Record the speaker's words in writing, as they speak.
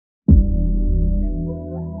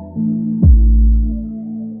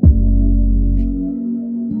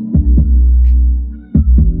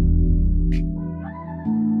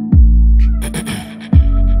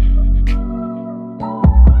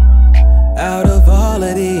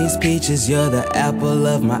these peaches, you're the apple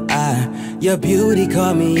of my eye. Your beauty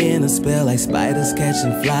caught me in a spell like spiders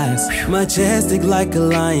catching flies. Majestic like a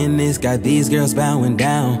lioness, got these girls bowing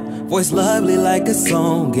down. Voice lovely like a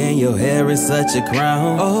song, and your hair is such a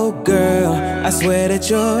crown. Oh girl, I swear that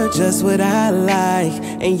you're just what I like,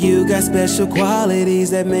 and you got special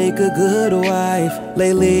qualities that make a good wife.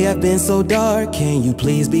 Lately I've been so dark, can you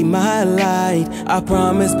please be my light? I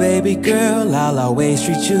promise baby girl, I'll always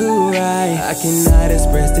treat you right. I cannot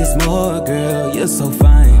express this more, girl, you're so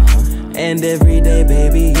fine. And every day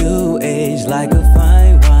baby you age like a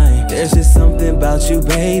fine wine. There's just something about you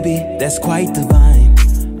baby that's quite divine.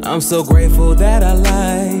 I'm so grateful that our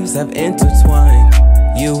lives have intertwined.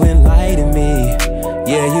 You enlighten me,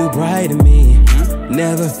 yeah you brighten me.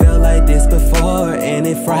 Never felt like this before and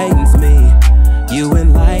it frightens me. You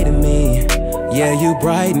enlighten me, yeah you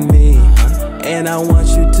brighten me. And I want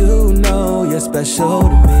you to know you're special to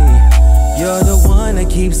me. You're the one that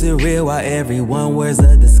keeps it real while everyone wears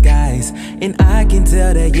a disguise. And I can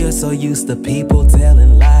tell that you're so used to people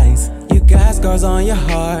telling lies. You got scars on your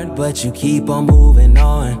heart, but you keep on moving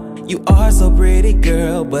on. You are so pretty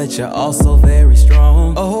girl, but you're also very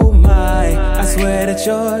strong. Oh my, I swear that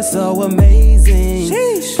you're so amazing.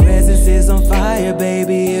 Presence is on fire,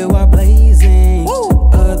 baby, you are blazing.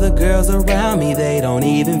 Other girls around me, they don't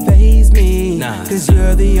even faze me. Cause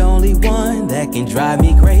you're the only one that can drive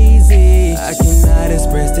me crazy. I cannot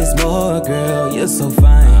express this more, girl, you're so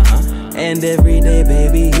fine. And every day,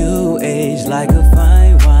 baby, you age like a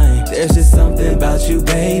fine wine. There's just something about you,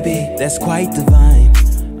 baby, that's quite divine.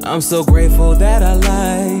 I'm so grateful that our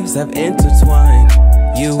lives have intertwined.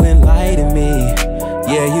 You enlighten me,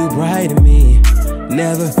 yeah you brighten me.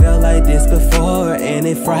 Never felt like this before and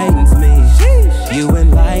it frightens me. You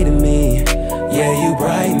enlighten me, yeah you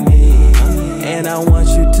brighten me. And I want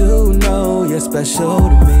you to know you're special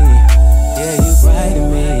to me. Yeah you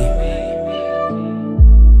brighten me,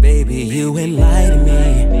 baby you enlighten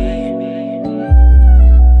me.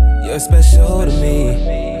 You're special to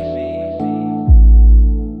me.